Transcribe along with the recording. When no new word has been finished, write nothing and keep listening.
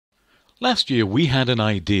Last year we had an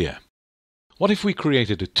idea. What if we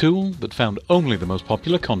created a tool that found only the most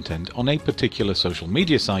popular content on a particular social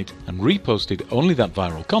media site and reposted only that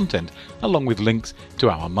viral content along with links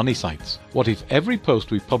to our money sites? What if every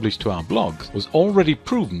post we published to our blogs was already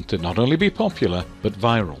proven to not only be popular but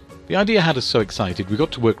viral? The idea had us so excited we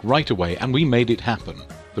got to work right away and we made it happen.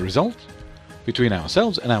 The result? Between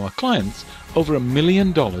ourselves and our clients, over $1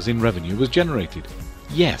 million in revenue was generated.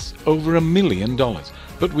 Yes, over $1 million,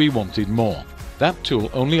 but we wanted more. That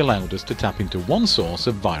tool only allowed us to tap into one source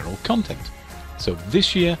of viral content. So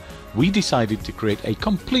this year, we decided to create a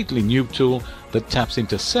completely new tool that taps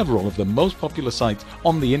into several of the most popular sites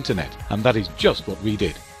on the internet, and that is just what we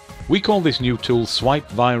did. We call this new tool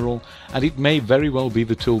SwipeViral, and it may very well be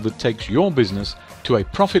the tool that takes your business to a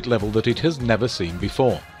profit level that it has never seen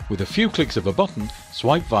before. With a few clicks of a button,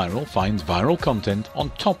 SwipeViral finds viral content on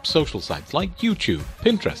top social sites like YouTube,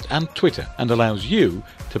 Pinterest and Twitter and allows you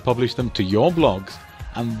to publish them to your blogs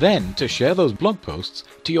and then to share those blog posts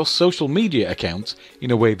to your social media accounts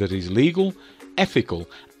in a way that is legal, ethical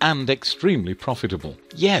and extremely profitable.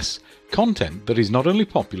 Yes, content that is not only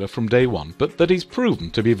popular from day one but that is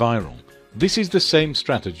proven to be viral. This is the same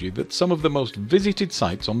strategy that some of the most visited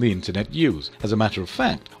sites on the internet use. As a matter of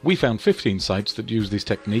fact, we found 15 sites that use this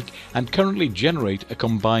technique and currently generate a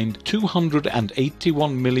combined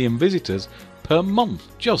 281 million visitors per month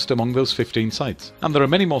just among those 15 sites. And there are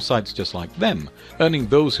many more sites just like them, earning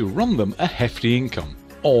those who run them a hefty income,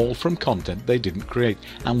 all from content they didn't create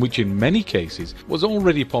and which in many cases was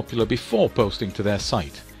already popular before posting to their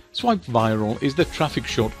site. SwipeViral is the traffic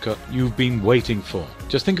shortcut you've been waiting for.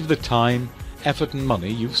 Just think of the time, effort and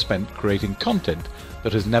money you've spent creating content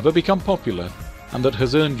that has never become popular and that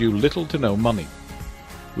has earned you little to no money.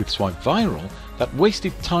 With SwipeViral, that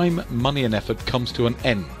wasted time, money and effort comes to an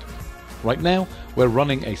end. Right now, we're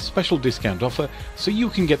running a special discount offer so you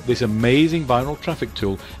can get this amazing viral traffic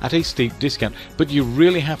tool at a steep discount, but you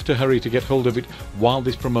really have to hurry to get hold of it while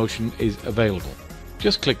this promotion is available.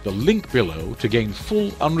 Just click the link below to gain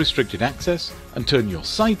full unrestricted access and turn your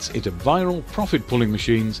sites into viral profit-pulling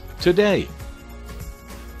machines today.